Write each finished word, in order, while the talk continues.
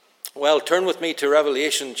Well, turn with me to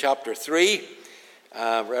Revelation chapter 3.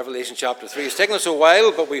 Revelation chapter 3. It's taken us a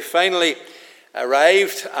while, but we finally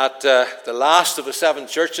arrived at the last of the seven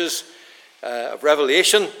churches of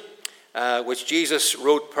Revelation, which Jesus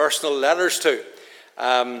wrote personal letters to.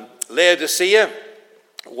 Laodicea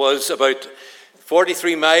was about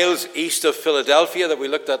 43 miles east of Philadelphia that we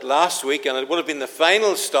looked at last week, and it would have been the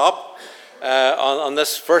final stop on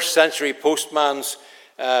this first century postman's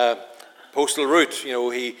postal route. You know,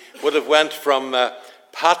 he would have went from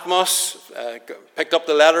Patmos, picked up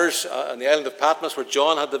the letters on the island of Patmos where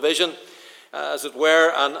John had the vision, as it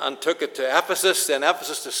were, and took it to Ephesus, then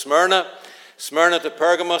Ephesus to Smyrna, Smyrna to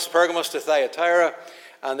Pergamos, Pergamos to Thyatira,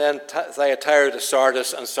 and then Thyatira to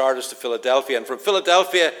Sardis, and Sardis to Philadelphia. And from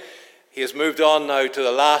Philadelphia, he has moved on now to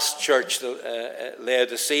the last church,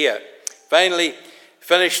 Laodicea. Finally,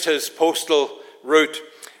 finished his postal route,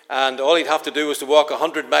 and all he'd have to do was to walk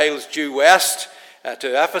 100 miles due west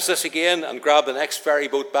to Ephesus again and grab the next ferry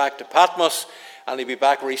boat back to Patmos, and he'd be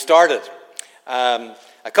back where he started. A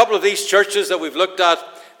couple of these churches that we've looked at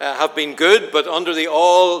have been good, but under the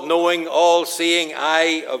all-knowing, all-seeing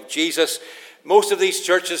eye of Jesus, most of these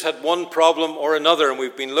churches had one problem or another, and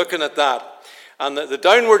we've been looking at that. And the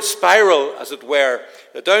downward spiral, as it were,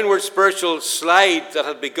 the downward spiritual slide that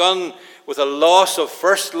had begun with a loss of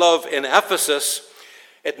first love in Ephesus,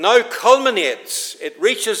 it now culminates, it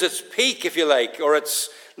reaches its peak, if you like, or its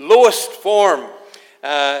lowest form,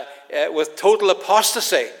 with total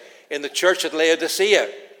apostasy in the church at Laodicea.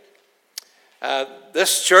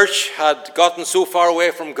 This church had gotten so far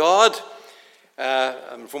away from God,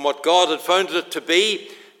 and from what God had founded it to be,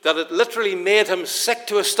 that it literally made him sick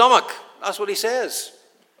to his stomach. That's what he says.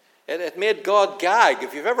 It made God gag.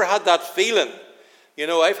 If you've ever had that feeling, you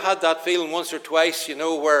know, I've had that feeling once or twice, you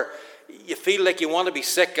know, where you feel like you want to be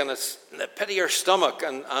sick and it's in the pit of your stomach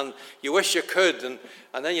and you wish you could,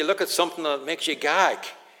 and then you look at something that makes you gag.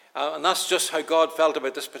 And that's just how God felt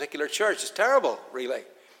about this particular church. It's terrible, really.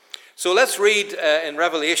 So let's read in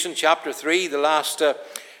Revelation chapter 3, the last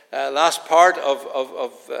part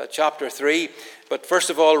of chapter 3. But first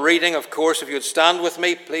of all, reading, of course, if you would stand with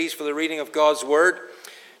me, please, for the reading of God's word.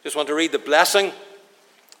 Just want to read the blessing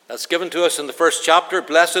that's given to us in the first chapter.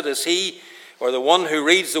 Blessed is he, or the one who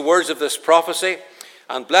reads the words of this prophecy,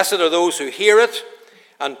 and blessed are those who hear it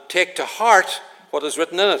and take to heart what is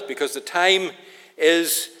written in it, because the time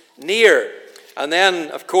is near. And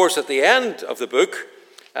then, of course, at the end of the book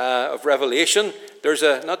of Revelation, there's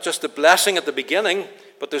not just the blessing at the beginning,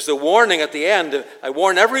 but there's the warning at the end. I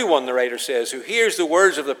warn everyone, the writer says, who hears the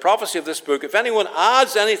words of the prophecy of this book. If anyone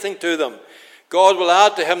adds anything to them, God will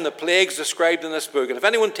add to him the plagues described in this book. And if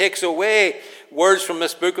anyone takes away words from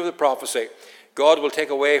this book of the prophecy, God will take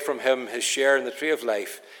away from him his share in the tree of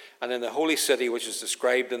life and in the holy city which is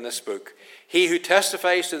described in this book. He who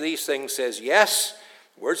testifies to these things says, yes,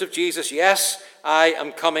 words of Jesus, yes, I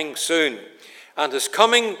am coming soon. And his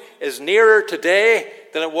coming is nearer today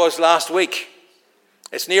than it was last week.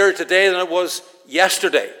 It's nearer today than it was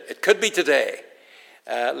yesterday. It could be today,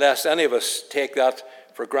 lest any of us take that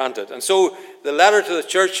for granted. And so the letter to the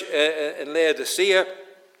church in Laodicea,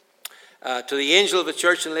 to the angel of the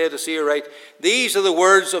church in Laodicea, write, these are the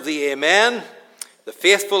words of the Amen, the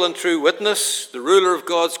faithful and true witness, the ruler of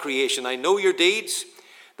God's creation. I know your deeds,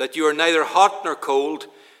 that you are neither hot nor cold.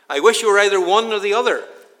 I wish you were either one or the other.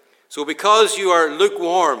 So because you are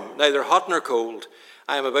lukewarm, neither hot nor cold,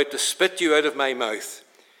 I am about to spit you out of my mouth.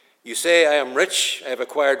 You say, I am rich, I have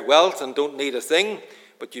acquired wealth and don't need a thing,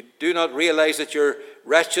 but you do not realize that you're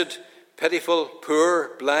wretched, pitiful,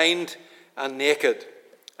 poor, blind, and naked.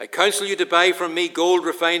 I counsel you to buy from me gold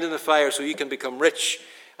refined in the fire so you can become rich,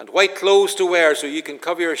 and white clothes to wear so you can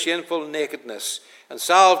cover your shameful nakedness, and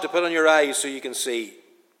salve to put on your eyes so you can see.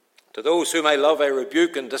 To those whom I love I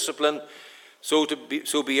rebuke and discipline, so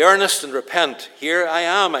be earnest and repent. Here I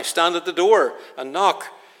am, I stand at the door and knock.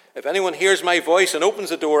 If anyone hears my voice and opens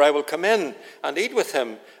the door, I will come in and eat with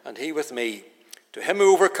him, and he with me. To him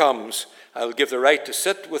who overcomes, I will give the right to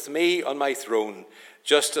sit with me on my throne,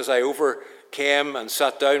 just as I overcame and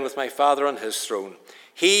sat down with my Father on his throne.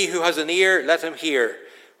 He who has an ear, let him hear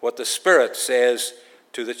what the Spirit says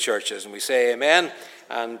to the churches. And we say amen,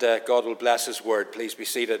 and God will bless his word. Please be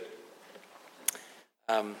seated.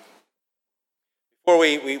 Before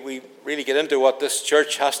we really get into what this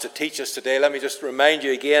church has to teach us today, let me just remind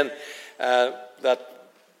you again that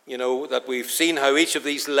we've seen how each of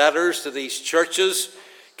these letters to these churches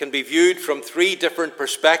can be viewed from three different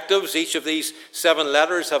perspectives. Each of these 7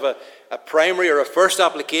 letters have a primary or a first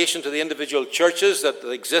application to the individual churches that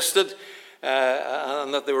existed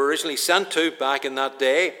and that they were originally sent to back in that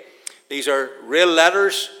day. These are real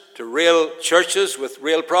letters to real churches with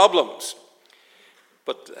real problems.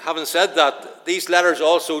 But having said that, these letters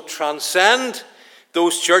also transcend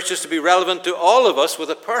those churches to be relevant to all of us with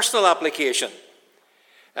a personal application.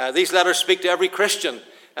 These letters speak to every Christian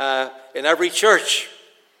in every church.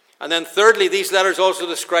 And then thirdly, these letters also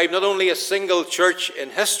describe not only a single church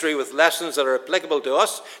in history with lessons that are applicable to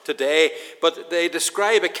us today, but they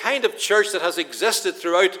describe a kind of church that has existed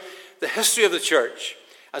throughout the history of the church.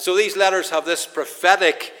 And so these letters have this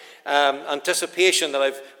prophetic anticipation that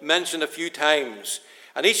I've mentioned a few times.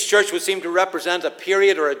 And each church would seem to represent a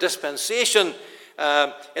period or a dispensation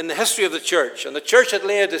in the history of the church. And the church at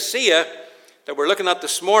Laodicea that we're looking at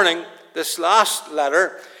this morning, this last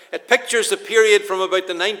letter, it pictures the period from about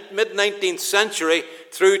the mid-19th century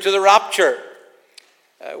through to the rapture,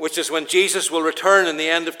 which is when Jesus will return in the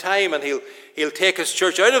end of time, and he'll take his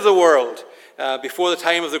church out of the world before the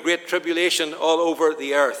time of the great tribulation all over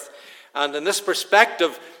the earth. And in this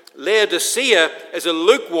perspective, Laodicea is a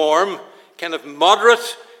lukewarm, kind of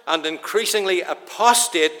moderate and increasingly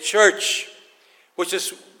apostate church, which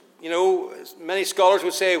is, as many scholars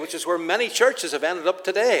would say, which is where many churches have ended up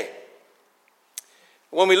today.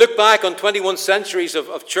 When we look back on 21 centuries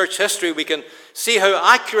of church history, we can see how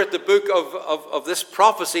accurate the book of this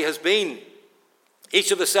prophecy has been.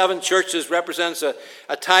 Each of the 7 churches represents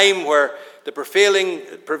a time where the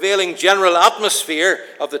prevailing general atmosphere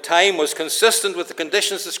of the time was consistent with the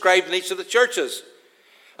conditions described in each of the churches.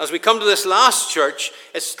 As we come to this last church,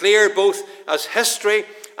 it's clear both as history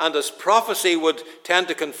and as prophecy would tend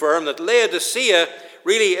to confirm that Laodicea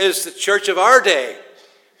really is the church of our day,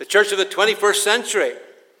 the church of the 21st century,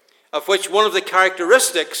 of which one of the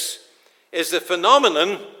characteristics is the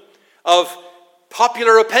phenomenon of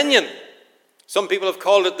popular opinion. Some people have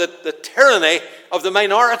called it the tyranny of the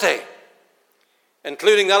minority,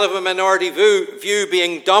 including that of a minority view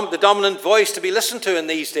being the dominant voice to be listened to in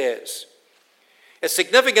these days. It's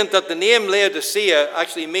significant that the name Laodicea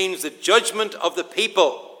actually means the judgment of the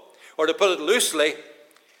people, or to put it loosely,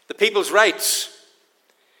 the people's rights.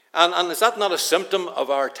 And is that not a symptom of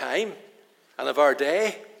our time and of our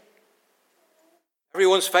day?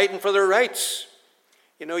 Everyone's fighting for their rights.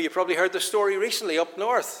 You probably heard the story recently up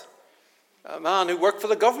north. A man who worked for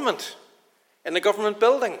the government in the government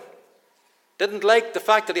building didn't like the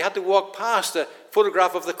fact that he had to walk past a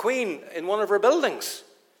photograph of the Queen in one of her buildings.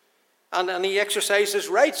 And he exercised his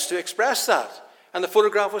rights to express that. And the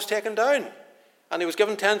photograph was taken down. And he was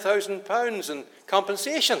given £10,000 in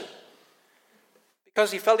compensation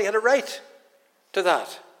because he felt he had a right to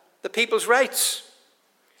that. The people's rights.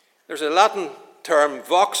 There's a Latin term,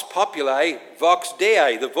 vox populi, vox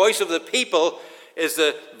dei. The voice of the people is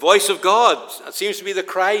the voice of God. It seems to be the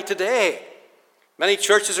cry today. Many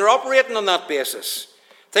churches are operating on that basis.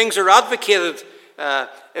 Things are advocated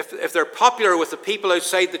if they're popular with the people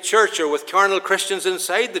outside the church or with carnal Christians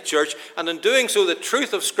inside the church, and in doing so the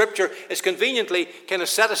truth of Scripture is conveniently kind of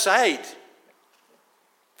set aside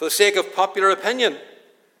for the sake of popular opinion.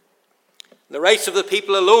 The rights of the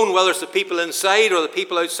people alone, whether it's the people inside or the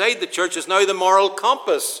people outside the church, is now the moral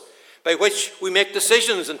compass by which we make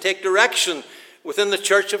decisions and take direction within the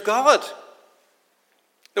church of God.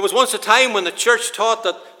 There was once a time when the church taught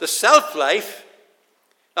that the self-life,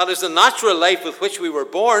 that is, the natural life with which we were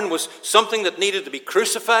born, was something that needed to be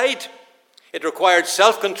crucified. It required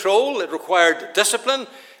self-control. It required discipline.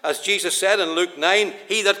 As Jesus said in Luke 9,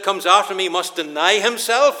 "He that comes after me must deny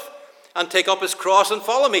himself and take up his cross and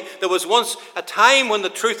follow me." There was once a time when the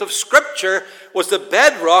truth of Scripture was the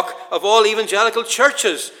bedrock of all evangelical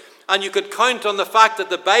churches. And you could count on the fact that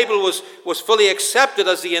the Bible was fully accepted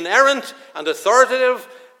as the inerrant and authoritative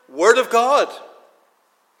Word of God.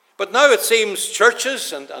 But now it seems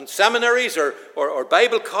churches and seminaries or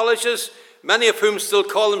Bible colleges, many of whom still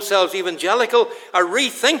call themselves evangelical, are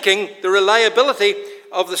rethinking the reliability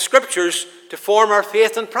of the Scriptures to form our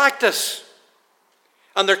faith and practice.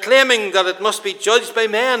 And they're claiming that it must be judged by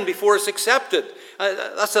men before it's accepted.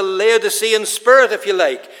 That's a Laodicean spirit, if you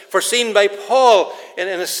like, foreseen by Paul in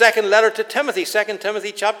his second letter to Timothy, 2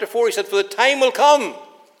 Timothy chapter 4. He said, "For the time will come,"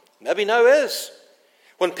 maybe now is,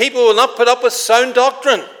 "when people will not put up with sound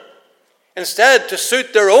doctrine. Instead, to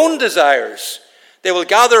suit their own desires, they will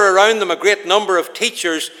gather around them a great number of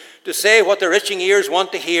teachers to say what their itching ears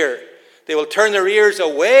want to hear. They will turn their ears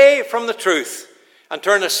away from the truth and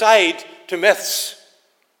turn aside to myths."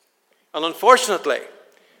 And unfortunately,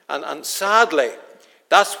 and sadly,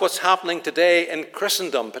 that's what's happening today in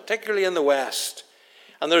Christendom, particularly in the West.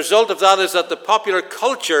 And the result of that is that the popular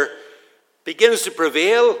culture begins to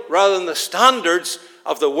prevail rather than the standards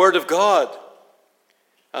of the Word of God.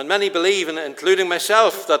 And many believe, including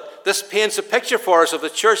myself, that this paints a picture for us of the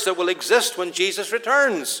church that will exist when Jesus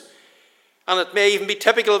returns. And it may even be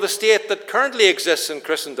typical of the state that currently exists in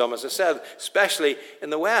Christendom, as I said, especially in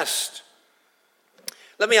the West.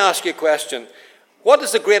 Let me ask you a question. What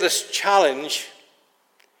is the greatest challenge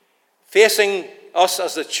facing us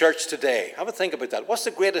as the church today? Have a think about that. What's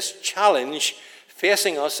the greatest challenge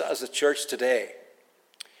facing us as a church today?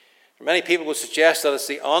 Many people would suggest that it's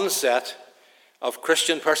the onset of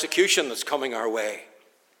Christian persecution that's coming our way.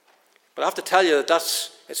 But I have to tell you that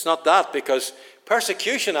it's not that, because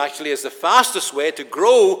persecution actually is the fastest way to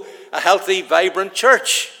grow a healthy, vibrant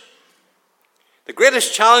church. The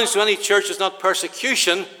greatest challenge to any church is not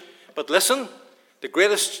persecution, but listen, the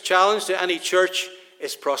greatest challenge to any church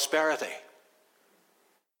is prosperity.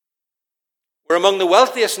 We're among the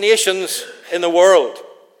wealthiest nations in the world.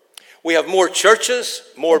 We have more churches,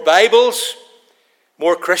 more Bibles,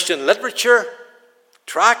 more Christian literature,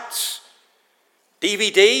 tracts,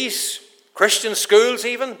 DVDs, Christian schools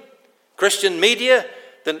even, Christian media,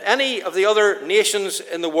 than any of the other nations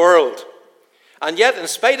in the world. And yet, in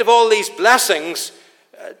spite of all these blessings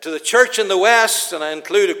to the church in the West, and I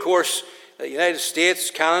include, of course, the United States,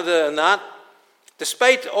 Canada, and that,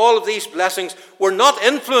 despite all of these blessings, we're not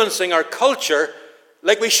influencing our culture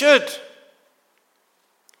like we should.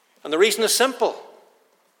 And the reason is simple.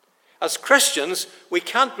 As Christians, we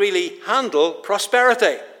can't really handle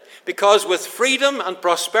prosperity, because with freedom and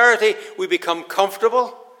prosperity, we become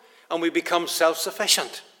comfortable and we become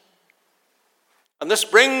self-sufficient. And this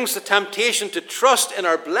brings the temptation to trust in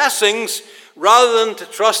our blessings rather than to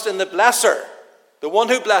trust in the blesser, the one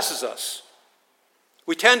who blesses us.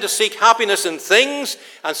 We tend to seek happiness in things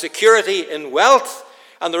and security in wealth,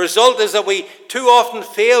 and the result is that we too often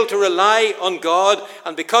fail to rely on God,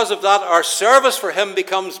 and because of that, our service for Him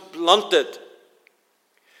becomes blunted.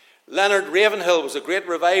 Leonard Ravenhill was a great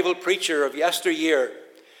revival preacher of yesteryear.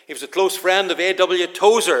 He was a close friend of A.W.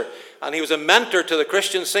 Tozer, and he was a mentor to the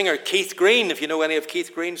Christian singer Keith Green, if you know any of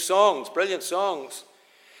Keith Green's songs, brilliant songs.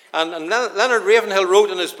 And Leonard Ravenhill wrote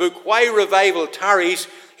in his book, Why Revival Tarries,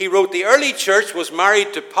 he wrote, the early church was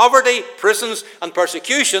married to poverty, prisons, and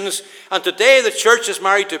persecutions, and today the church is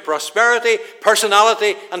married to prosperity,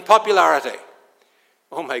 personality, and popularity.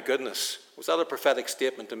 Oh my goodness, was that a prophetic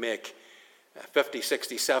statement to make 50,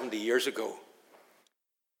 60, 70 years ago?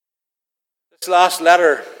 This last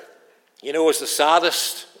letter, is the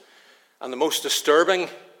saddest and the most disturbing,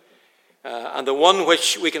 and the one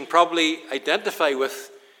which we can probably identify with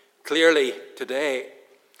clearly today.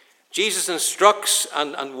 Jesus instructs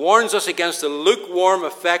and warns us against the lukewarm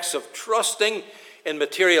effects of trusting in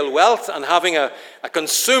material wealth and having a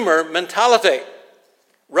consumer mentality,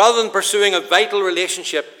 rather than pursuing a vital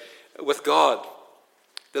relationship with God.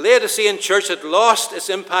 The Laodicean church had lost its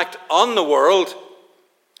impact on the world,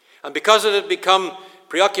 and because it had become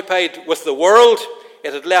preoccupied with the world,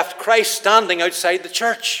 it had left Christ standing outside the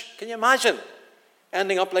church. Can you imagine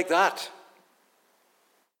ending up like that?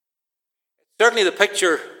 Certainly the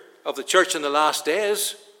picture of the church in the last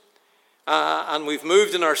days, and we've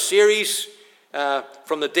moved in our series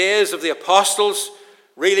from the days of the apostles,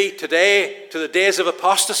 really today, to the days of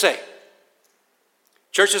apostasy.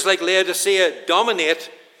 Churches like Laodicea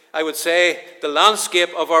dominate, I would say, the landscape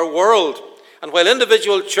of our world. And while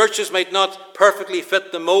individual churches might not perfectly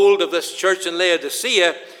fit the mold of this church in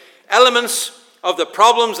Laodicea, elements of the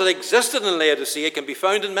problems that existed in Laodicea can be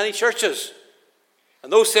found in many churches.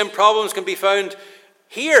 And those same problems can be found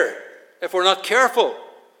here if we're not careful.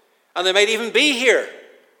 And they might even be here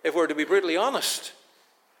if we're to be brutally honest.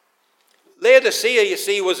 Laodicea, you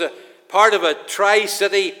see, was a part of a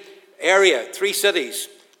tri-city area, 3 cities,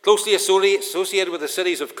 closely associated with the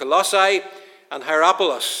cities of Colossae and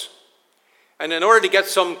Hierapolis. And in order to get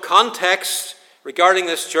some context regarding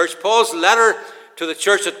this church, Paul's letter to the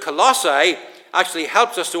church at Colossae actually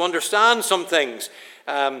helps us to understand some things.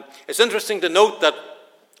 It's interesting to note that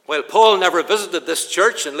while Paul never visited this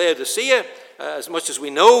church in Laodicea, as much as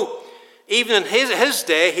we know, even in his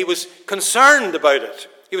day, he was concerned about it.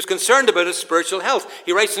 He was concerned about its spiritual health.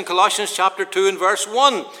 He writes in Colossians chapter 2 and verse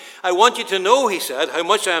 1, I want you to know, he said, how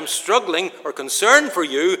much I am struggling or concerned for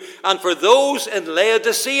you and for those in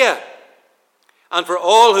Laodicea and for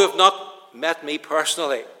all who have not met me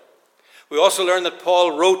personally. We also learn that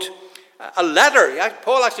Paul wrote a letter.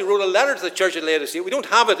 Paul actually wrote a letter to the church at Laodicea. We don't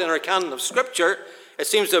have it in our canon of Scripture. It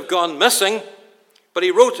seems to have gone missing. But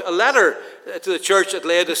he wrote a letter to the church at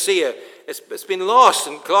Laodicea. It's been lost.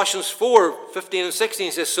 In Colossians 4, 15 and 16,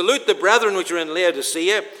 he says, Salute the brethren which are in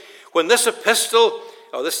Laodicea. When this epistle,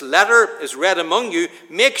 or this letter, is read among you,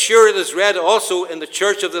 make sure it is read also in the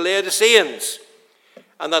church of the Laodiceans.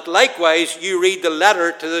 and that likewise you read the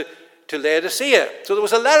letter to Laodicea. So there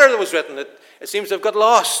was a letter that was written. It seems to have got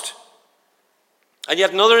lost. And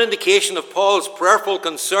yet another indication of Paul's prayerful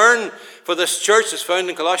concern for this church is found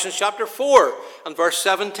in Colossians chapter 4 and verse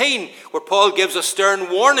 17, where Paul gives a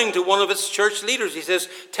stern warning to one of its church leaders. He says,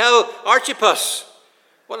 "Tell Archippus,"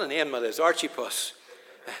 what a name that is, Archippus,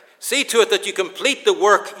 "see to it that you complete the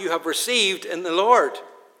work you have received in the Lord."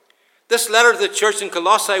 This letter to the church in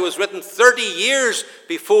Colossae was written 30 years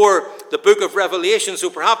before the book of Revelation, so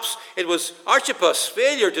perhaps it was Archippus'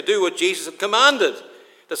 failure to do what Jesus had commanded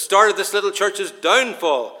that started this little church's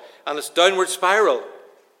downfall and its downward spiral.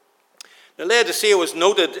 Now, Laodicea was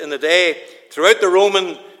noted in the day throughout the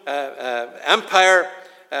Roman Empire,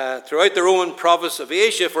 throughout the Roman province of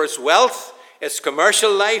Asia for its wealth, its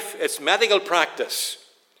commercial life, its medical practice.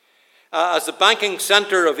 As the banking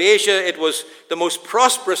center of Asia, it was the most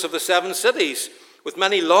prosperous of the 7 cities, with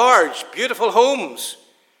many large, beautiful homes,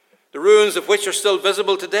 the ruins of which are still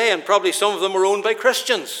visible today, and probably some of them were owned by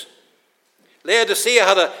Christians. Laodicea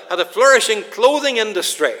had a flourishing clothing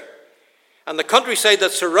industry, and the countryside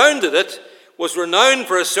that surrounded it was renowned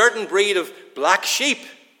for a certain breed of black sheep.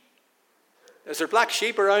 Is there black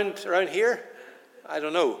sheep around here? I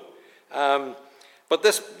don't know. But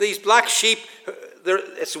these black sheep,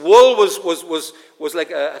 its wool was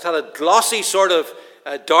like it had a glossy sort of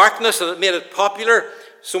darkness, and it made it popular,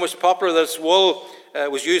 so much popular that its wool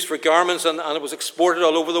was used for garments, and it was exported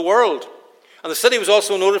all over the world. And the city was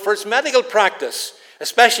also noted for its medical practice,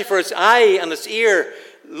 especially for its eye and its ear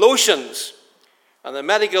lotions. And the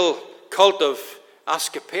medical cult of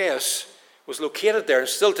Asclepius was located there. And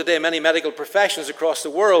still today, many medical professions across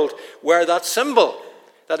the world wear that symbol,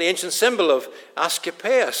 that ancient symbol of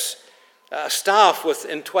Asclepius, a staff with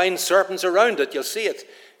entwined serpents around it. You'll see it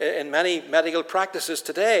in many medical practices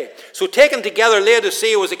today. So taken together,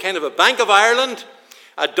 Laodicea was a kind of a Bank of Ireland,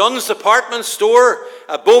 a Dunn's department store,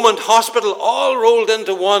 a Beaumont hospital, all rolled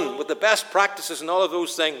into one with the best practices and all of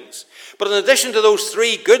those things. But in addition to those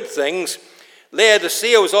 3 good things,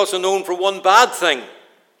 Laodicea was also known for one bad thing: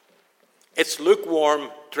 its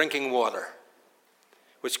lukewarm drinking water,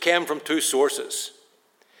 which came from 2 sources.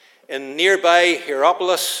 In nearby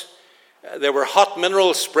Hierapolis, there were hot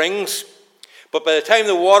mineral springs, but by the time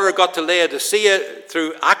the water got to Laodicea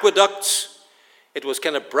through aqueducts, it was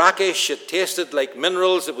kind of brackish. It tasted like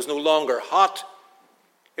minerals. It was no longer hot.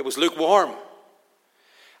 It was lukewarm.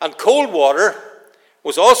 And cold water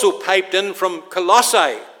was also piped in from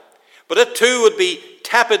Colossae, but it too would be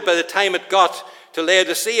tepid by the time it got to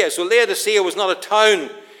Laodicea. So Laodicea was not a town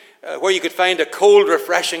where you could find a cold,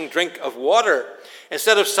 refreshing drink of water.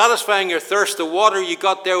 Instead of satisfying your thirst, the water you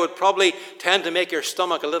got there would probably tend to make your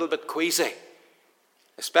stomach a little bit queasy,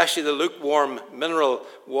 especially the lukewarm mineral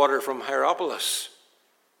water from Hierapolis.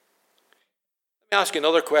 Let me ask you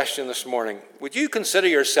another question this morning. Would you consider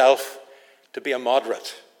yourself to be a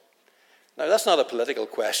moderate? Now, that's not a political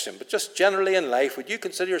question, but just generally in life, would you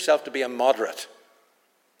consider yourself to be a moderate?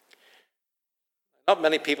 Not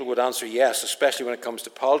many people would answer yes, especially when it comes to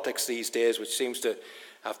politics these days, which seems to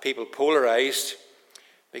have people polarized,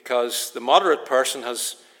 because the moderate person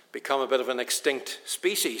has become a bit of an extinct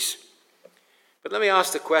species. But let me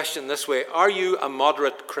ask the question this way: are you a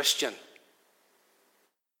moderate Christian?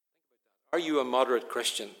 Are you a moderate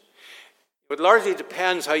Christian? It largely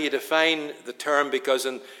depends how you define the term, because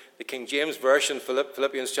in the King James Version,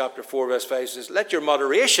 Philippians chapter 4, verse 5 says, "Let your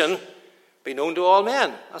moderation be known to all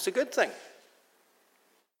men." That's a good thing.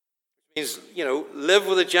 It means, live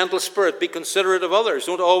with a gentle spirit, be considerate of others,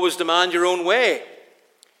 don't always demand your own way.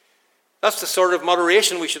 That's the sort of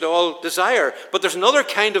moderation we should all desire. But there's another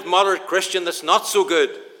kind of moderate Christian that's not so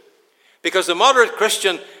good, because the moderate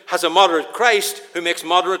Christian has a moderate Christ who makes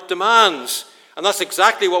moderate demands. And that's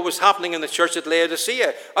exactly what was happening in the church at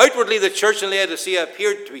Laodicea. Outwardly, the church in Laodicea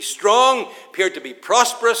appeared to be strong, appeared to be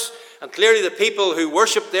prosperous, and clearly the people who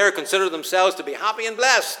worshipped there considered themselves to be happy and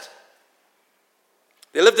blessed.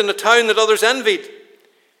 They lived in a town that others envied,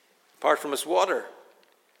 apart from its water.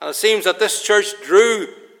 And it seems that this church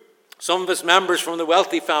drew some of its members from the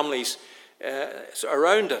wealthy families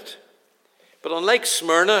around it. But unlike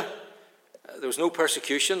Smyrna, there was no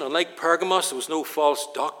persecution. Unlike Pergamos, there was no false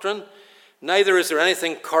doctrine. Neither is there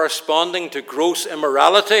anything corresponding to gross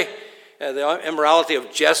immorality, the immorality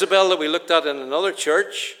of Jezebel that we looked at in another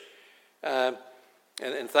church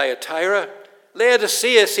in Thyatira.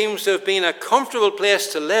 Laodicea seems to have been a comfortable place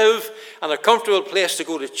to live and a comfortable place to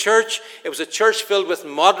go to church. It was a church filled with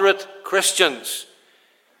moderate Christians.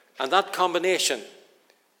 And that combination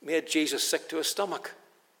made Jesus sick to his stomach.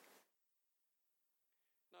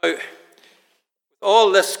 Now, with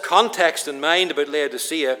all this context in mind about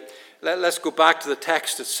Laodicea, let's go back to the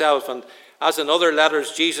text itself. And as in other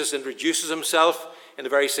letters, Jesus introduces himself in a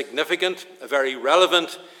very significant, a very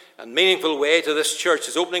relevant and meaningful way to this church.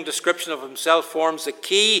 His opening description of himself forms the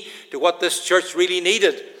key to what this church really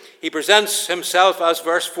needed. He presents himself as,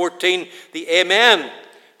 verse 14, the Amen,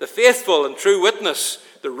 the faithful and true witness,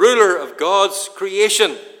 the ruler of God's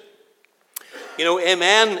creation. You know,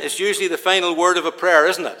 Amen is usually the final word of a prayer,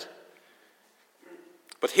 isn't it?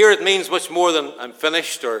 But here it means much more than I'm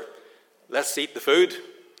finished or let's eat the food.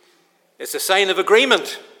 It's a sign of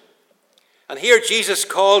agreement. And here Jesus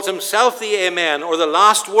calls himself the Amen, or the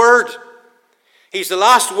last word. He's the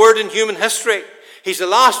last word in human history. He's the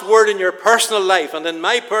last word in your personal life and in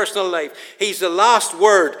my personal life. He's the last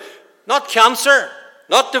word. Not cancer,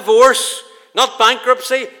 not divorce, not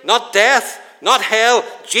bankruptcy, not death, not hell.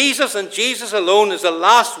 Jesus and Jesus alone is the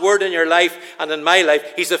last word in your life and in my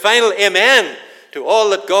life. He's the final Amen to all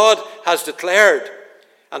that God has declared.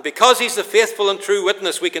 And because he's the faithful and true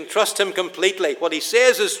witness, we can trust him completely. What he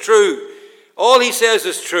says is true. All he says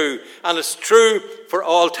is true, and it's true for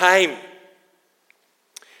all time.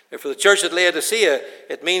 Now, for the church at Laodicea,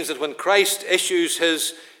 it means that when Christ issues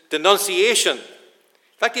his denunciation,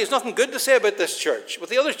 in fact, he has nothing good to say about this church. With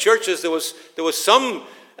the other churches, there was some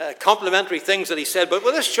complimentary things that he said, but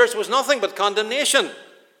with this church, there was nothing but condemnation.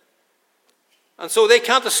 And so they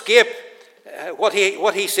can't escape what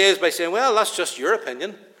he says by saying, well, that's just your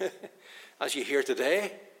opinion, as you hear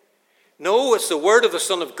today. No, it's the word of the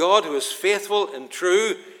Son of God who is faithful and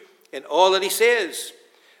true in all that he says.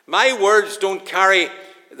 My words don't carry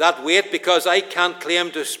that weight because I can't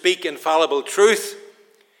claim to speak infallible truth.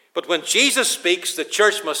 But when Jesus speaks, the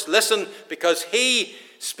church must listen because he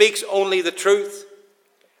speaks only the truth.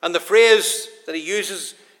 And the phrase that he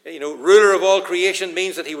uses, ruler of all creation,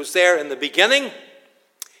 means that he was there in the beginning.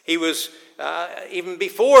 He was, even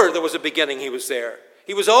before there was a beginning, he was there.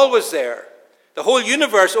 He was always there. The whole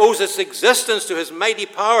universe owes its existence to his mighty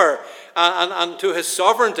power and to his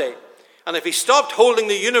sovereignty. And if he stopped holding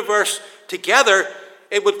the universe together,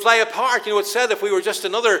 it would fly apart. It's said if we were just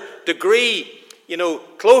another degree,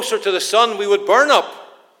 closer to the sun, we would burn up.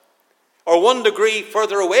 Or 1 degree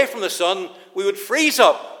further away from the sun, we would freeze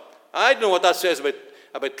up. I don't know what that says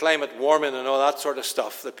about climate warming and all that sort of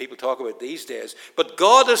stuff that people talk about these days. But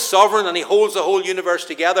God is sovereign and he holds the whole universe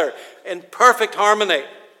together in perfect harmony.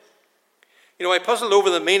 I puzzled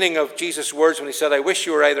over the meaning of Jesus' words when he said, I wish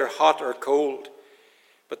you were either hot or cold.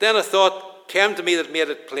 But then a thought came to me that made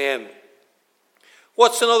it plain.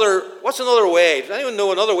 What's another way? Does anyone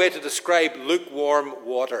know another way to describe lukewarm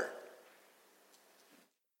water?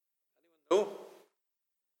 Anyone know?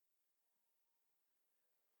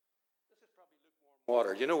 This is probably lukewarm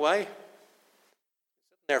water. Do you know why? It's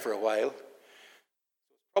sitting there for a while.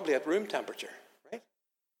 It's probably at room temperature, right?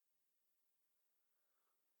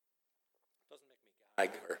 Doesn't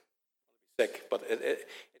make me gag or be sick, but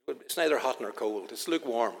it's neither hot nor cold. It's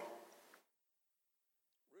lukewarm. Room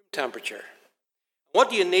temperature. What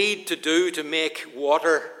do you need to do to make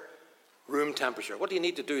water room temperature? What do you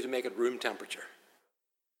need to do to make it room temperature?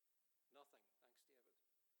 Nothing.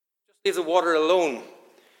 Just leave the water alone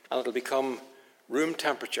and it'll become room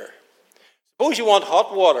temperature. Suppose you want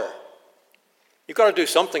hot water. You've got to do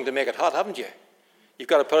something to make it hot, haven't you? You've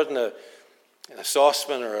got to put it in a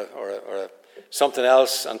saucepan or something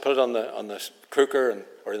else and put it on the cooker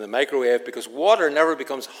or in the microwave, because water never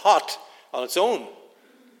becomes hot on its own.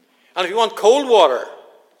 And if you want cold water,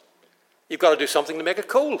 you've got to do something to make it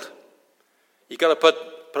cold. You've got to put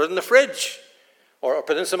it in the fridge or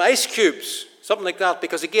put in some ice cubes, something like that.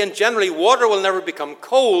 Because again, generally, water will never become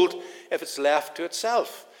cold if it's left to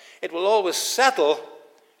itself. It will always settle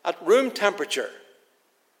at room temperature.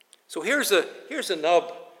 So here's the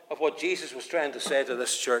nub of what Jesus was trying to say to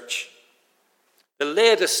this church. The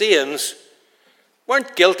Laodiceans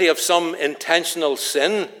weren't guilty of some intentional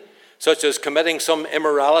sin, such as committing some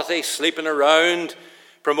immorality, sleeping around,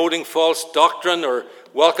 promoting false doctrine, or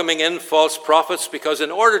welcoming in false prophets, because in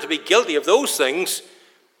order to be guilty of those things,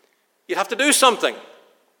 you have to do something. You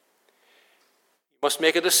must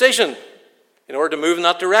make a decision in order to move in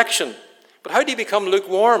that direction. But how do you become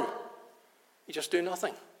lukewarm? You just do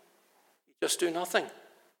nothing. You just do nothing. And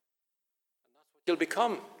that's what you'll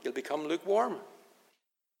become. You'll become lukewarm.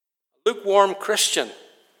 A lukewarm Christian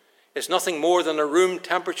is nothing more than a room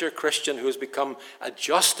temperature Christian who has become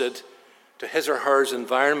adjusted to his or her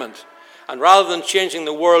environment. And rather than changing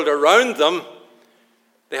the world around them,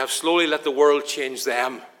 they have slowly let the world change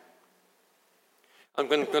them. And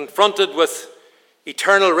when confronted with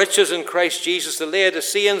eternal riches in Christ Jesus, the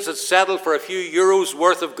Laodiceans had settled for a few euros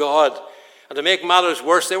worth of God. And to make matters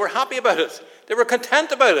worse, they were happy about it. They were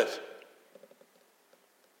content about it.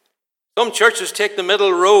 Some churches take the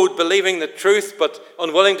middle road, believing the truth but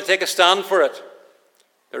unwilling to take a stand for it.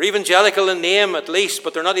 They're evangelical in name at least,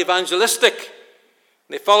 but they're not evangelistic.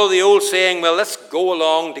 They follow the old saying, well, let's go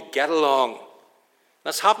along to get along.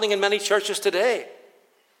 That's happening in many churches today.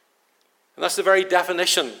 And that's the very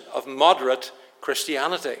definition of moderate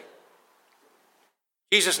Christianity.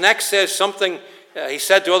 Jesus next says something. He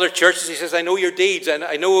said to other churches, he says, I know your deeds, and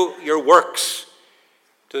I know your works.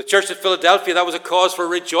 To the church at Philadelphia, that was a cause for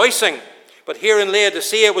rejoicing. But here in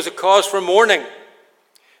Laodicea, it was a cause for mourning.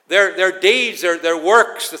 Their deeds, their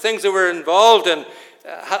works, the things they were involved in,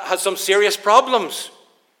 had some serious problems.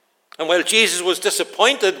 And while Jesus was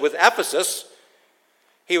disappointed with Ephesus,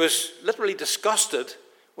 he was literally disgusted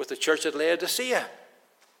with the church at Laodicea.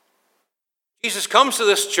 Jesus comes to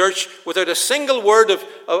this church without a single word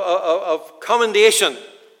of commendation.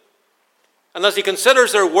 And as he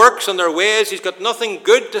considers their works and their ways, he's got nothing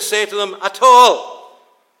good to say to them at all.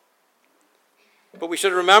 But we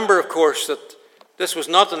should remember, of course, that this was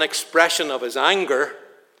not an expression of his anger.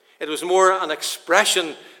 It was more an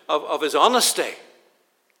expression of his honesty.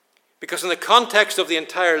 Because in the context of the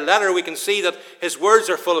entire letter, we can see that his words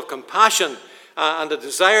are full of compassion and a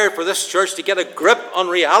desire for this church to get a grip on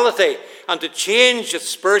reality and to change its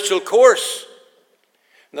spiritual course.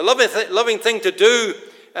 And the loving thing to do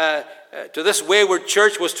to this wayward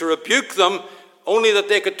church was to rebuke them, only that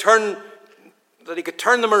he could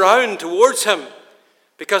turn them around towards him.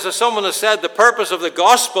 Because as someone has said, the purpose of the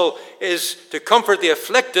gospel is to comfort the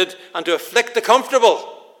afflicted and to afflict the comfortable.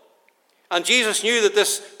 And Jesus knew that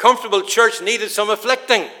this comfortable church needed some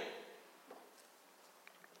afflicting.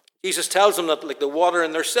 Jesus tells them that, like the water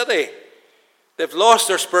in their city, they've lost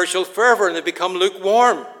their spiritual fervor and they've become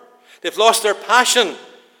lukewarm. They've lost their passion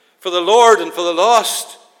for the Lord and for the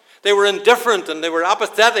lost. They were indifferent and they were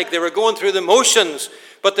apathetic. They were going through the motions,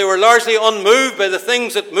 but they were largely unmoved by the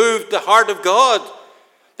things that moved the heart of God.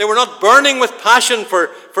 They were not burning with passion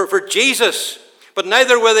for Jesus, but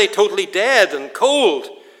neither were they totally dead and cold.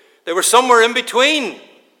 They were somewhere in between,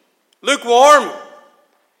 lukewarm.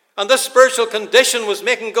 And this spiritual condition was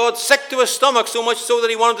making God sick to his stomach, so much so that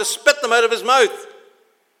he wanted to spit them out of his mouth.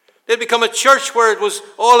 They'd become a church where it was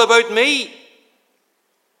all about me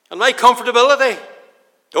and my comfortability.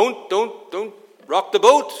 Don't rock the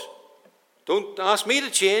boat. Don't ask me to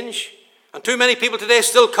change. And too many people today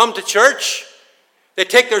still come to church. They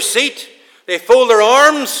take their seat, they fold their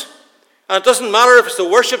arms, and it doesn't matter if it's a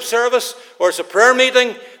worship service or it's a prayer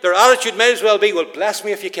meeting. Their attitude may as well be, well, bless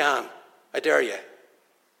me if you can. I dare you. I'm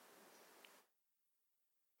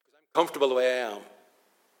comfortable the way I am. I'm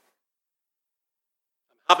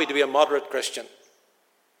happy to be a moderate Christian.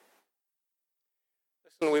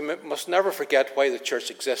 Listen, we must never forget why the church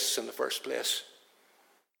exists in the first place.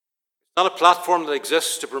 It's not a platform that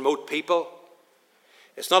exists to promote people.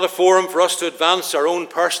 It's not a forum for us to advance our own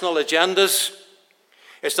personal agendas.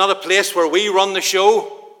 It's not a place where we run the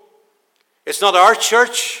show. It's not our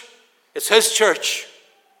church. It's his church.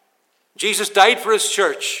 Jesus died for his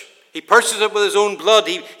church. He purchased it with his own blood.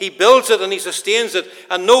 He builds it and he sustains it.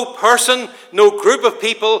 And no person, no group of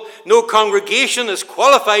people, no congregation is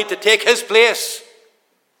qualified to take his place.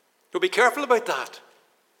 So be careful about that.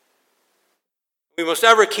 We must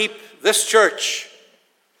ever keep this church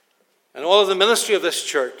and all of the ministry of this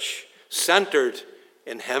church centered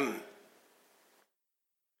in him.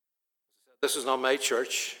 This is not my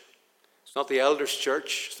church. It's not the elders'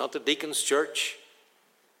 church. It's not the deacons' church.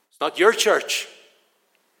 It's not your church.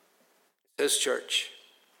 It's his church.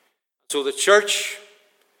 So the church,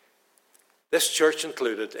 this church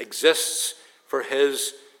included, exists for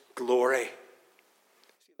his glory.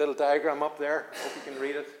 See the little diagram up there? I hope you can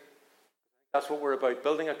read it. That's what we're about,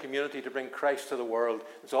 building a community to bring Christ to the world.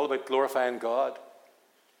 It's all about glorifying God.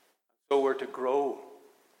 So we're to grow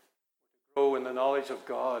in the knowledge of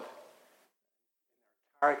God,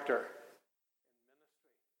 character,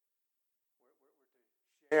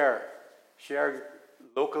 share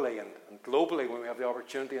locally and globally when we have the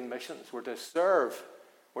opportunity in missions. We're to serve.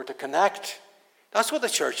 We're to connect. That's what the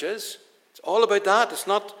church is. It's all about that. It's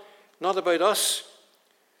not about us.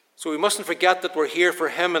 So we mustn't forget that we're here for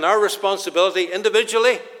him, and our responsibility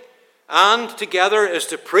individually and together is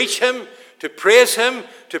to preach him, to praise him,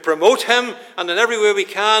 to promote him, and in every way we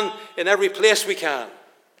can, in every place we can.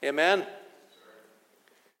 Amen.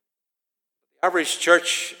 The average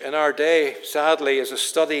church in our day, sadly, is a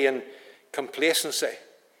study in complacency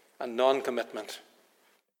and non-commitment.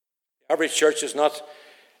 The average church is not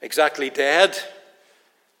exactly dead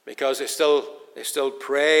because they still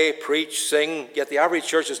pray, preach, sing, yet the average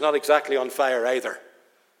church is not exactly on fire either.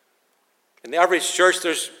 In the average church,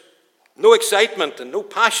 there's no excitement and no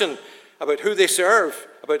passion about who they serve,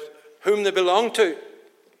 about whom they belong to,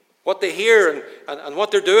 what they hear and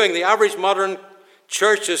what they're doing. The average modern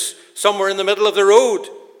church is somewhere in the middle of the road.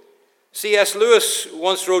 C.S. Lewis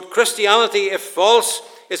once wrote, "Christianity, if false,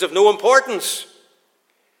 is of no importance.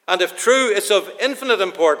 And if true, it's of infinite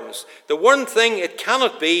importance. The one thing it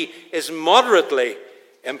cannot be is moderately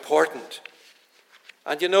important."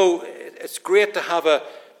 And you know, it's great to have a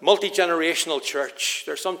multi-generational church.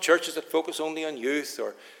 There are some churches that focus only on youth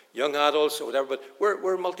or young adults or whatever, but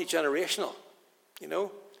we're multi-generational, you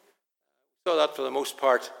know. We saw that for the most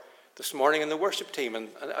part this morning in the worship team and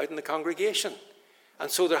out in the congregation. And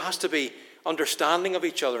so there has to be understanding of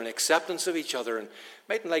each other and acceptance of each other. And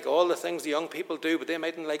mightn't like all the things the young people do, but they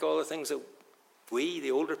mightn't like all the things that we, the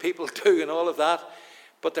older people, do and all of that.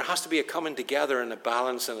 But there has to be a coming together and a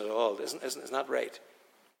balance in it all. Isn't that right? The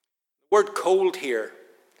word cold here,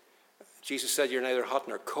 Jesus said you're neither hot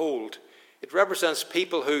nor cold. It represents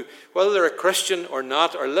people who, whether they're a Christian or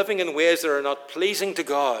not, are living in ways that are not pleasing to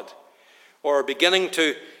God or are beginning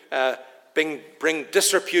to bring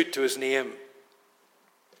disrepute to his name.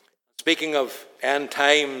 Speaking of end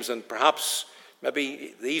times and perhaps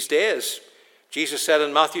maybe these days, Jesus said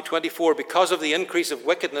in Matthew 24, "Because of the increase of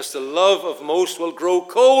wickedness, the love of most will grow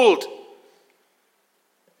cold."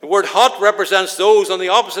 The word hot represents those on the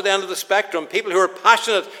opposite end of the spectrum, people who are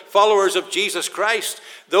passionate followers of Jesus Christ.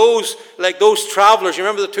 Those, like those travelers, you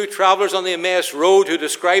remember the two travelers on the Emmaus Road who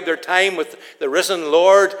described their time with the risen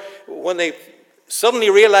Lord when they suddenly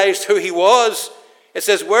realized who he was? It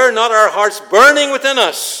says, "Were not our hearts burning within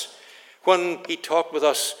us when he talked with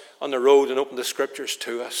us on the road and opened the scriptures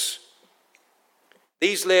to us?"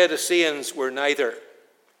 These Laodiceans were neither.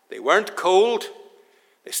 They weren't cold.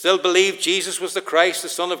 They still believed Jesus was the Christ, the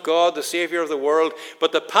Son of God, the Savior of the world.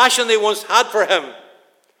 But the passion they once had for him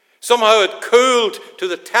somehow had cooled to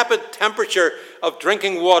the tepid temperature of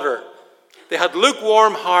drinking water. They had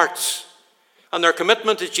lukewarm hearts, and their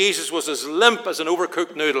commitment to Jesus was as limp as an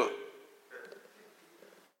overcooked noodle.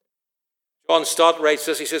 John Stott writes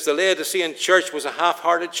this. He says, "The Laodicean church was a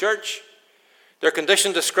half-hearted church. Their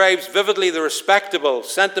condition describes vividly the respectable,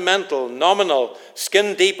 sentimental, nominal,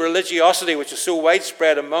 skin-deep religiosity which is so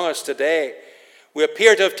widespread among us today. We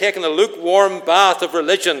appear to have taken a lukewarm bath of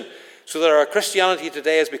religion so that our Christianity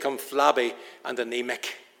today has become flabby and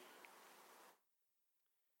anemic."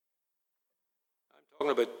 I'm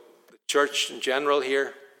talking about the church in general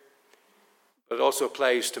here, but it also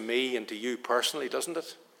applies to me and to you personally, doesn't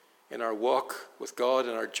it? In our walk with God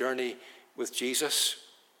and our journey with Jesus.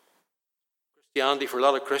 Christianity for a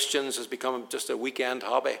lot of Christians has become just a weekend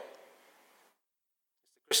hobby.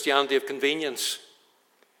 Christianity of convenience.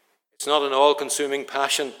 It's not an all-consuming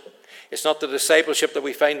passion. It's not the discipleship that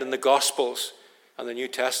we find in the Gospels and the New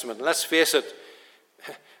Testament. And let's face it,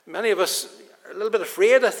 many of us are a little bit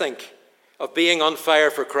afraid, I think, of being on fire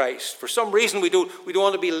for Christ. For some reason, we don't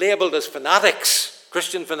want to be labelled as fanatics,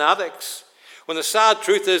 Christian fanatics, when the sad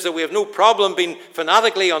truth is that we have no problem being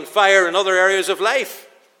fanatically on fire in other areas of life.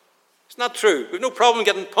 It's not true. We have no problem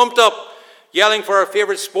getting pumped up, yelling for our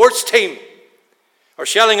favourite sports team, or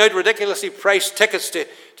shelling out ridiculously priced tickets to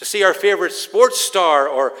see our favourite sports star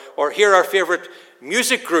or hear our favourite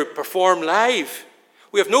music group perform live.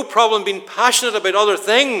 We have no problem being passionate about other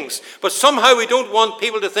things, but somehow we don't want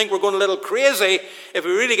people to think we're going a little crazy if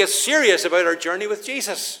we really get serious about our journey with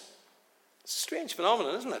Jesus. It's a strange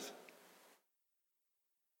phenomenon, isn't it?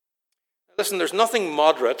 Listen, there's nothing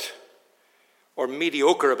moderate or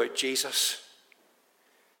mediocre about Jesus.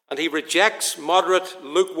 And he rejects moderate,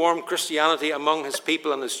 lukewarm Christianity among his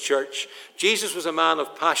people and his church. Jesus was a man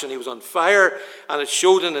of passion. He was on fire, and it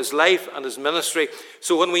showed in his life and his ministry.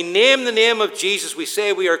 So when we name the name of Jesus, we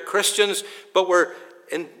say we are Christians, but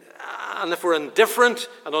and if we're indifferent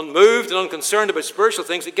and unmoved and unconcerned about spiritual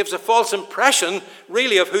things, it gives a false impression,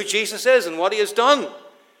 really, of who Jesus is and what he has done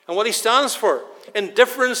and what he stands for.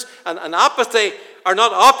 Indifference and apathy are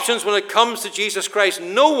not options when it comes to Jesus Christ.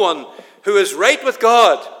 No one who is right with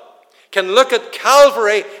God can look at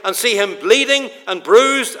Calvary and see him bleeding and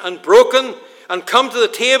bruised and broken and come to the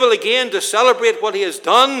table again to celebrate what he has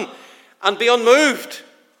done and be unmoved.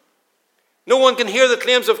 No one can hear the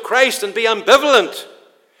claims of Christ and be ambivalent.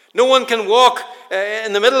 No one can walk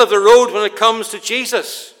in the middle of the road when it comes to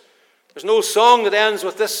Jesus. There's no song that ends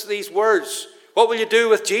with these words. What will you do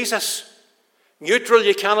with Jesus? Neutral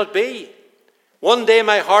you cannot be. One day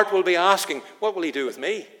my heart will be asking, what will he do with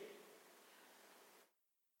me?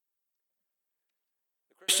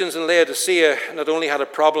 The Christians in Laodicea not only had a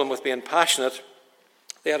problem with being passionate,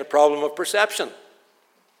 they had a problem of perception.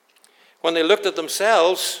 When they looked at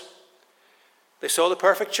themselves, they saw the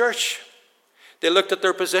perfect church. They looked at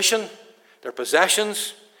their position, their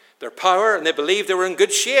possessions, their power, and they believed they were in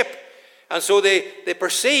good shape And so they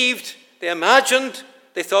perceived, they imagined,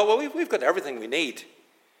 they thought, well, we've got everything we need.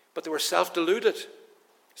 But they were self-deluded.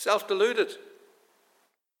 Self-deluded.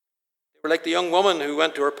 They were like the young woman who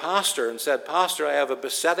went to her pastor and said, Pastor, I have a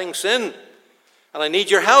besetting sin, and I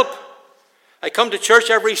need your help. I come to church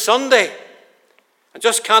every Sunday and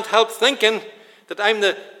just can't help thinking that I'm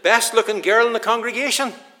the best-looking girl in the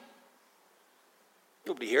congregation.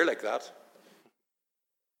 Nobody here like that.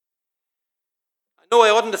 I know I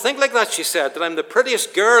oughtn't to think like that, she said, that I'm the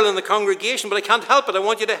prettiest girl in the congregation, but I can't help it. I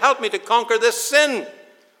want you to help me to conquer this sin.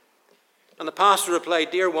 And the pastor replied,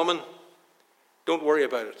 Dear woman, don't worry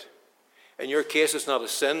about it. In your case, it's not a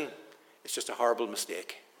sin, it's just a horrible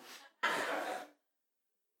mistake.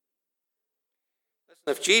 Listen,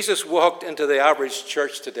 if Jesus walked into the average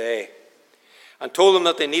church today and told them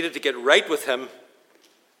that they needed to get right with him,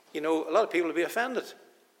 a lot of people would be offended.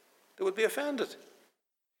 They would be offended. If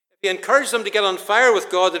he encouraged them to get on fire with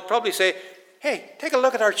God, they'd probably say, hey, take a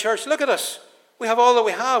look at our church. Look at us. We have all that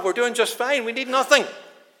we have. We're doing just fine. We need nothing.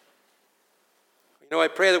 I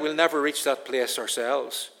pray that we'll never reach that place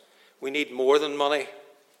ourselves. We need more than money.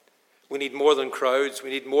 We need more than crowds. We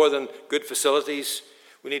need more than good facilities.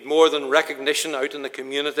 We need more than recognition out in the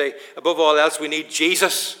community. Above all else, we need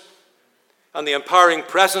Jesus and the empowering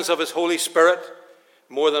presence of his Holy Spirit,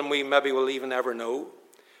 more than we maybe will even ever know.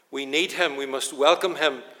 We need him. We must welcome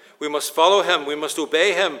him. We must follow him. We must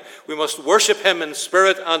obey him. We must worship him in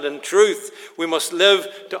spirit and in truth. We must live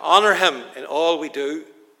to honor him in all we do.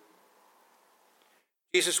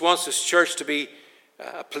 Jesus wants his church to be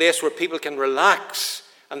a place where people can relax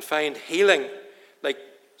and find healing, like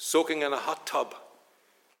soaking in a hot tub.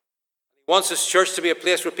 He wants his church to be a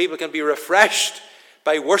place where people can be refreshed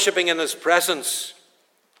by worshipping in his presence.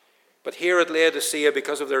 But here at Laodicea,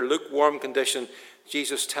 because of their lukewarm condition,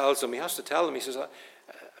 Jesus tells them, he has to tell them, he says, I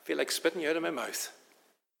feel like spitting you out of my mouth.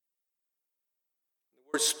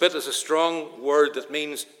 The word spit is a strong word that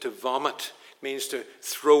means to vomit. It means to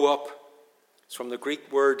throw up. It's from the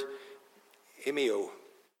Greek word emeo,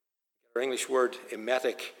 our English word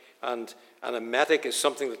emetic. And an emetic is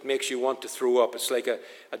something that makes you want to throw up. It's like a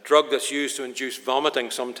drug that's used to induce vomiting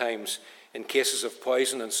sometimes in cases of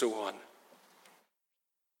poison and so on. In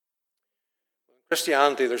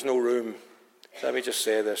Christianity, there's no room. Let me just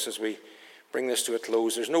say this as we bring this to a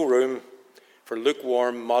close. There's no room for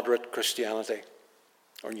lukewarm, moderate Christianity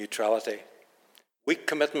or neutrality. Weak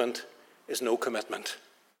commitment is no commitment.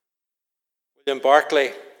 William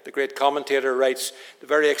Barclay, the great commentator, writes, the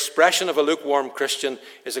very expression of a lukewarm Christian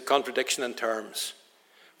is a contradiction in terms.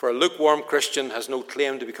 For a lukewarm Christian has no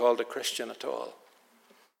claim to be called a Christian at all.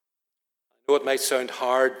 I know it might sound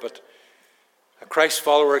hard, but a Christ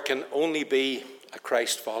follower can only be a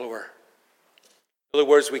Christ follower. In other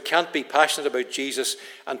words, we can't be passionate about Jesus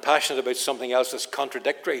and passionate about something else that's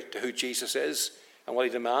contradictory to who Jesus is and what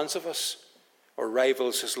he demands of us, or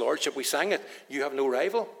rivals his lordship. We sang it, you have no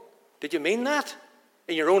rival. Did you mean that?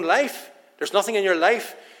 In your own life? There's nothing in your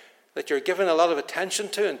life that you're giving a lot of attention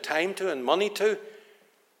to and time to and money to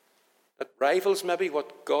that rivals maybe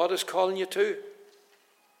what God is calling you to? It's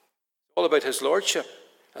all about his lordship.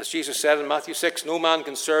 As Jesus said in Matthew 6, no man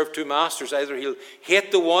can serve two masters. Either he'll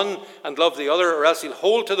hate the one and love the other, or else he'll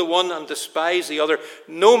hold to the one and despise the other.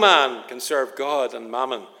 No man can serve God and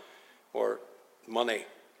mammon, or money,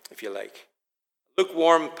 if you like. A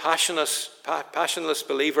lukewarm, passionless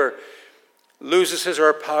believer loses his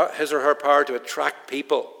or her power to attract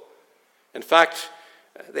people. In fact,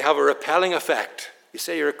 they have a repelling effect. You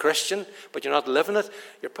say you're a Christian, but you're not living it,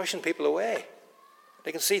 you're pushing people away.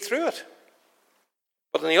 They can see through it.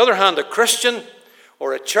 But on the other hand, a Christian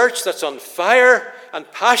or a church that's on fire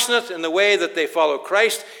and passionate in the way that they follow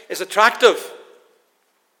Christ is attractive.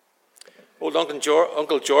 Old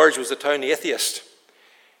Uncle George was a town atheist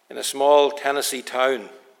in a small Tennessee town.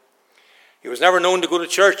 He was never known to go to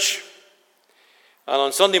church. And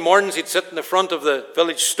on Sunday mornings, he'd sit in the front of the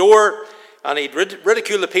village store and he'd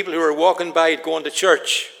ridicule the people who were walking by going to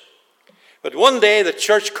church. But one day, the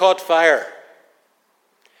church caught fire.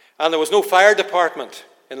 And there was no fire department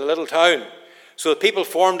in the little town. So the people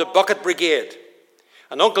formed a bucket brigade.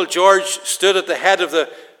 And Uncle George stood at the head of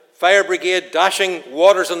the fire brigade, dashing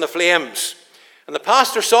waters on the flames. And the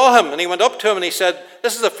pastor saw him, and he went up to him and he said,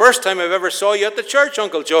 this is the first time I've ever saw you at the church,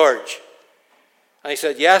 Uncle George. And he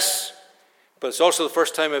said, yes, but it's also the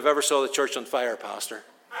first time I've ever saw the church on fire, Pastor.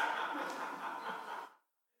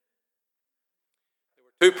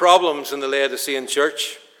 There were two problems in the Laodicean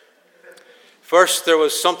church. First, there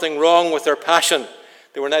was something wrong with their passion.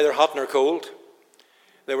 They were neither hot nor cold.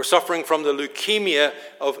 They were suffering from the leukemia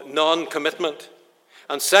of non-commitment.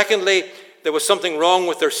 And secondly, there was something wrong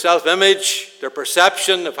with their self-image, their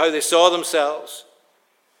perception of how they saw themselves.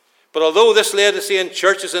 But although this Laodicean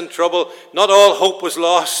church is in trouble, not all hope was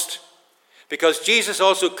lost, because Jesus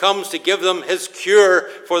also comes to give them his cure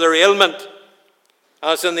for their ailment,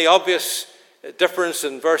 as in the obvious difference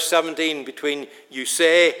in verse 17 between you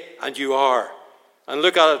say and you are. And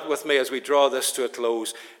look at it with me as we draw this to a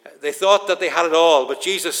close. They thought that they had it all, but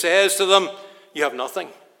Jesus says to them, you have nothing.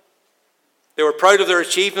 They were proud of their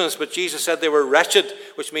achievements, but Jesus said they were wretched,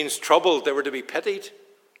 which means troubled. They were to be pitied.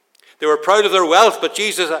 They were proud of their wealth, but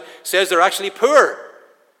Jesus says they're actually poor,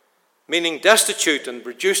 meaning destitute and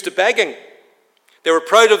reduced to begging. They were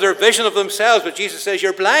proud of their vision of themselves, but Jesus says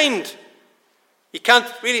you're blind. You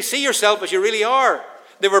can't really see yourself as you really are.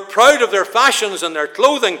 They were proud of their fashions and their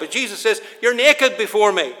clothing, but Jesus says you're naked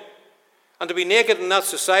before me. And to be naked in that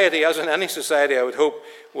society, as in any society I would hope,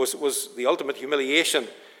 was the ultimate humiliation.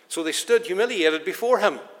 So they stood humiliated before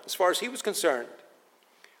him, as far as he was concerned.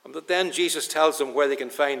 But then Jesus tells them where they can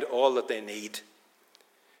find all that they need.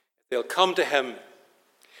 They'll come to him,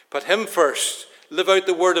 put him first, live out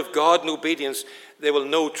the word of God in obedience, they will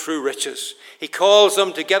know true riches. He calls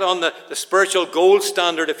them to get on the spiritual gold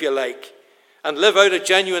standard, if you like, and live out a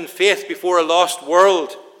genuine faith before a lost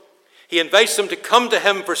world. He invites them to come to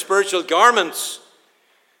him for spiritual garments,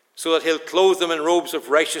 so that he'll clothe them in robes of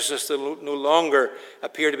righteousness that will no longer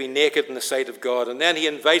appear to be naked in the sight of God. And then he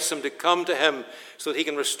invites them to come to him so that he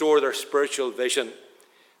can restore their spiritual vision.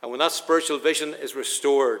 And when that spiritual vision is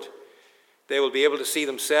restored, they will be able to see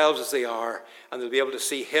themselves as they are, and they'll be able to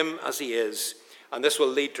see him as he is. And this will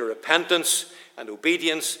lead to repentance and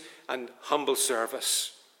obedience and humble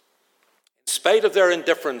service. In spite of their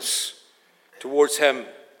indifference towards him,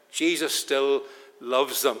 Jesus still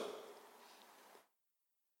loves them.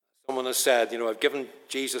 Someone has said, I've given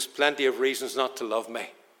Jesus plenty of reasons not to love me,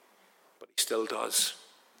 but he still does.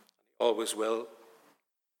 He always will.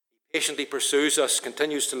 He patiently pursues us,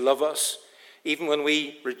 continues to love us, even when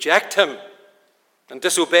we reject him and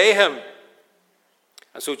disobey him.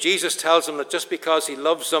 And so Jesus tells them that just because he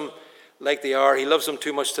loves them like they are, he loves them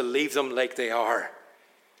too much to leave them like they are.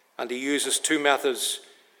 And he uses two methods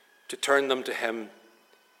to turn them to him.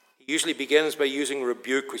 He usually begins by using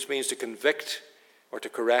rebuke, which means to convict or to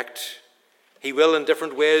correct. He will in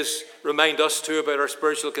different ways remind us too about our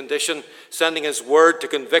spiritual condition, sending his word to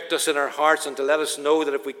convict us in our hearts and to let us know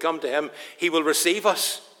that if we come to him, he will receive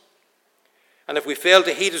us. And if we fail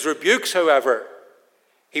to heed his rebukes, however,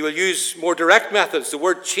 he will use more direct methods. The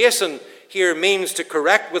word chasten here means to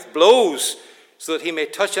correct with blows so that he may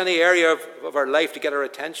touch any area of our life to get our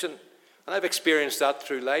attention. And I've experienced that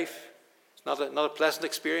through life. It's not a pleasant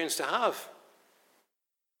experience to have.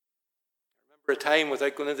 A time,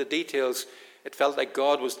 without going into details, it felt like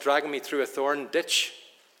God was dragging me through a thorn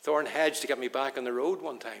hedge to get me back on the road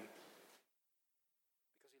one time.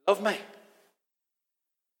 Because he loved me. In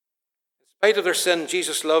spite of their sin,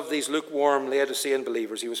 Jesus loved these lukewarm Laodicean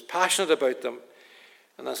believers. He was passionate about them.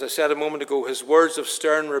 And as I said a moment ago, his words of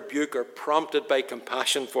stern rebuke are prompted by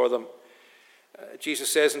compassion for them. Jesus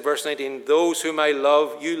says in verse 19, those whom I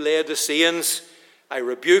love, you Laodiceans, I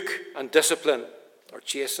rebuke and discipline or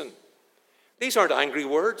chasten. These aren't angry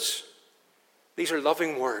words. These are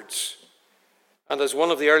loving words. And as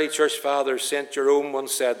one of the early church fathers, St. Jerome,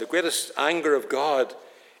 once said, the greatest anger of God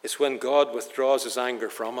is when God withdraws his anger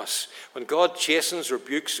from us. When God chastens,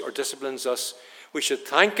 rebukes, or disciplines us, we should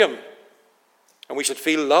thank him and we should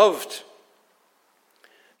feel loved.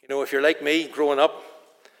 If you're like me, growing up,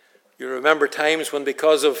 you remember times when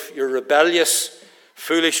because of your rebellious,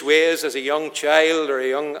 foolish ways as a young child or a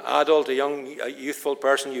young adult, a youthful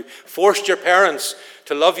person, you forced your parents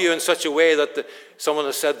to love you in such a way that someone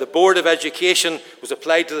has said the board of education was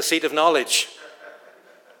applied to the seat of knowledge.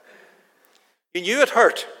 You knew it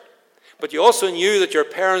hurt, but you also knew that your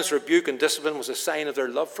parents' rebuke and discipline was a sign of their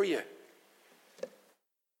love for you. There's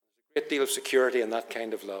a great deal of security in that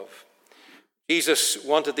kind of love. Jesus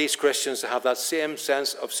wanted these Christians to have that same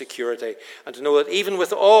sense of security and to know that even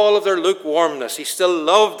with all of their lukewarmness, he still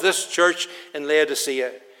loved this church in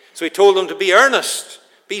Laodicea. So he told them to be earnest,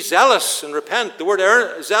 be zealous, and repent. The word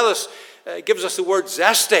zealous gives us the word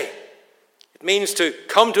zesty. It means to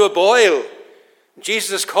come to a boil.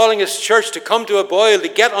 Jesus is calling his church to come to a boil, to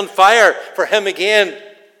get on fire for him again.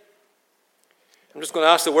 I'm just going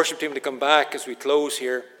to ask the worship team to come back as we close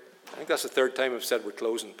here. I think that's the third time I've said we're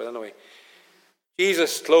closing, but anyway.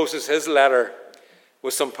 Jesus closes his letter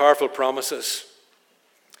with some powerful promises.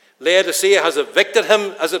 Laodicea has evicted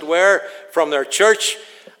him, as it were, from their church,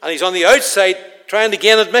 and he's on the outside trying to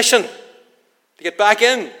gain admission, to get back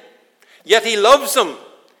in. Yet he loves them,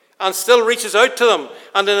 and still reaches out to them.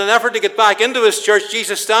 And in an effort to get back into his church,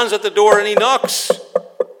 Jesus stands at the door and he knocks.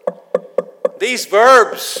 These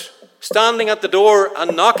verbs, standing at the door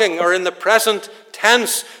and knocking, are in the present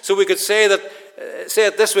tense. So we could say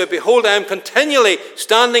it this way: behold, I am continually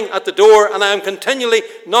standing at the door, and I am continually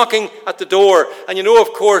knocking at the door. And you know,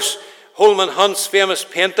 of course, Holman Hunt's famous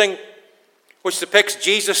painting, which depicts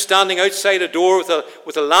Jesus standing outside a door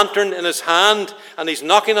with a lantern in his hand, and he's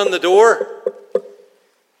knocking on the door.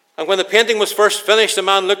 And when the painting was first finished, the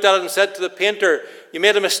man looked at it and said to the painter, "You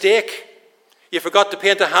made a mistake. You forgot to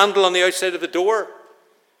paint a handle on the outside of the door."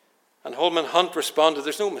 And Holman Hunt responded,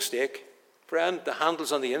 "There's no mistake, friend. The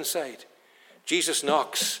handle's on the inside. Jesus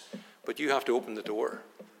knocks, but you have to open the door."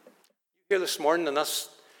 Here this morning, and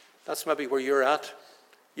that's maybe where you're at.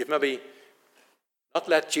 You've maybe not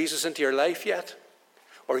let Jesus into your life yet.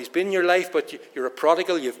 Or he's been in your life, but you're a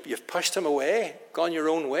prodigal. You've pushed him away, gone your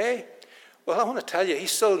own way. Well, I want to tell you,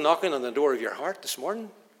 he's still knocking on the door of your heart this morning.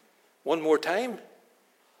 One more time.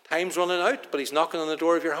 Time's running out, but he's knocking on the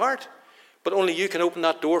door of your heart. But only you can open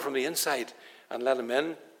that door from the inside and let him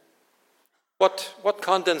in. What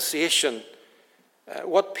condensation,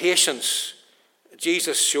 what patience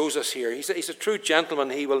Jesus shows us here. He's a true gentleman.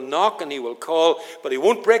 He will knock and he will call, but he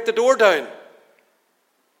won't break the door down.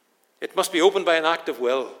 It must be opened by an act of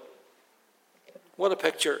will. What a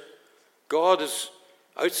picture. God is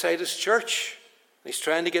outside his church. He's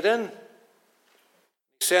trying to get in.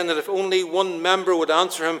 He's saying that if only one member would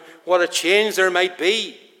answer him, what a change there might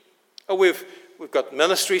be. Oh, we've got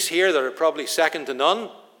ministries here that are probably second to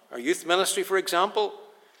none. Our youth ministry, for example.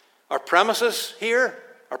 Our premises here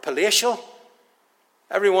are palatial.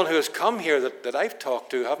 Everyone who has come here that I've talked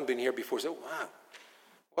to, haven't been here before, said, wow,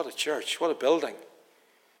 what a church, what a building.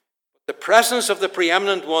 The presence of the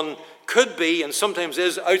preeminent one could be, and sometimes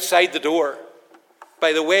is, outside the door.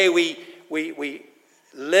 By the way we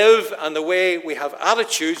live and the way we have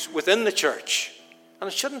attitudes within the church. And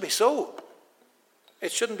it shouldn't be so.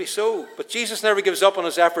 It shouldn't be so. But Jesus never gives up on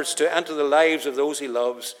his efforts to enter the lives of those he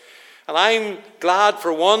loves. And I'm glad,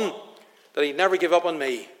 for one, that he never gave up on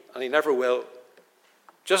me, and he never will.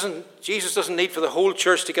 Jesus doesn't need for the whole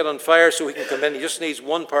church to get on fire so he can come in. He just needs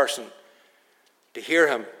one person to hear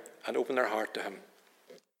him and open their heart to him.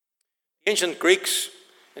 The ancient Greeks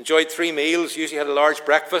enjoyed 3 meals, usually had a large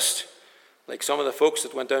breakfast, like some of the folks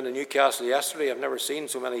that went down to Newcastle yesterday. I've never seen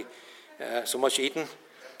so much eating.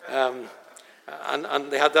 And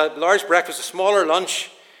they had that large breakfast, a smaller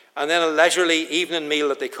lunch, and then a leisurely evening meal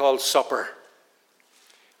that they called supper.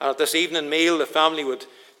 And at this evening meal, the family would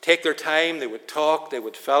take their time, they would talk, they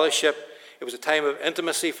would fellowship. It was a time of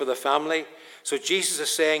intimacy for the family. So Jesus is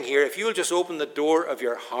saying here, if you will just open the door of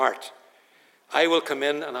your heart, I will come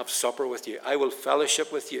in and have supper with you. I will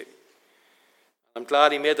fellowship with you. I'm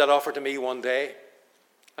glad he made that offer to me one day.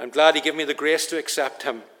 I'm glad he gave me the grace to accept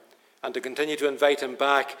him and to continue to invite him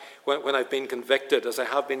back when I've been convicted, as I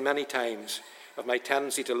have been many times, of my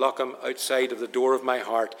tendency to lock him outside of the door of my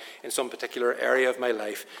heart in some particular area of my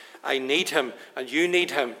life. I need him, and you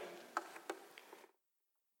need him.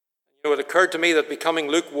 You know, it occurred to me that becoming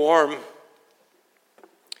lukewarm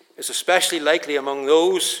is especially likely among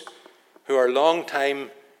those who are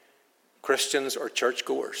long-time Christians or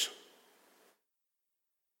churchgoers.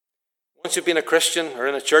 Once you've been a Christian or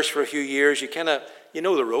in a church for a few years, you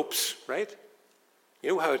know the ropes, right? You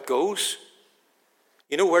know how it goes.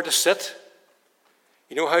 You know where to sit.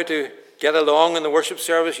 You know how to get along in the worship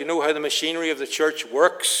service. You know how the machinery of the church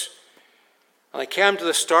works. And I came to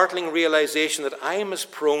the startling realization that I am as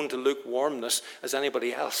prone to lukewarmness as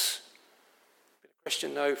anybody else. I've been a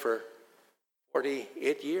Christian now for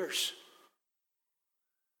 48 years.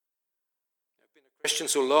 I've been a Christian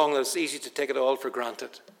so long that it's easy to take it all for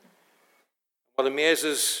granted. What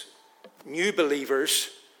amazes new believers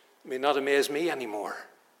may not amaze me anymore.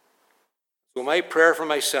 So my prayer for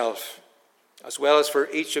myself, as well as for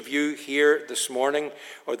each of you here this morning,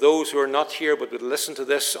 or those who are not here but would listen to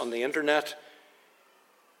this on the internet,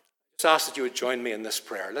 I just ask that you would join me in this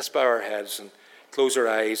prayer. Let's bow our heads and close our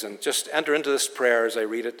eyes and just enter into this prayer as I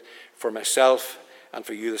read it for myself and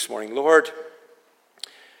for you this morning. Lord,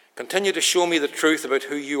 continue to show me the truth about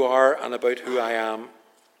who you are and about who I am.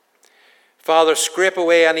 Father, scrape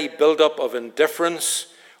away any build-up of indifference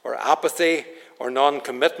or apathy or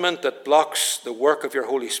non-commitment that blocks the work of your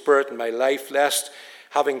Holy Spirit in my life, lest,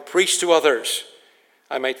 having preached to others,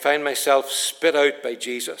 I might find myself spit out by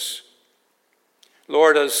Jesus.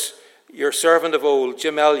 Lord, as your servant of old,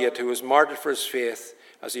 Jim Elliot, who was martyred for his faith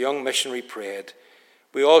as a young missionary, prayed,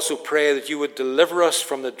 we also pray that you would deliver us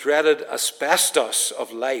from the dreaded asbestos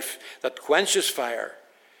of life that quenches fire,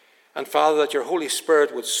 And Father, that your Holy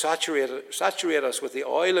Spirit would saturate us with the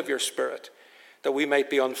oil of your Spirit, that we might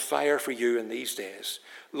be on fire for you in these days.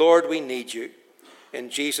 Lord, we need you. In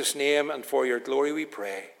Jesus' name and for your glory we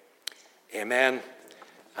pray. Amen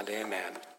and amen.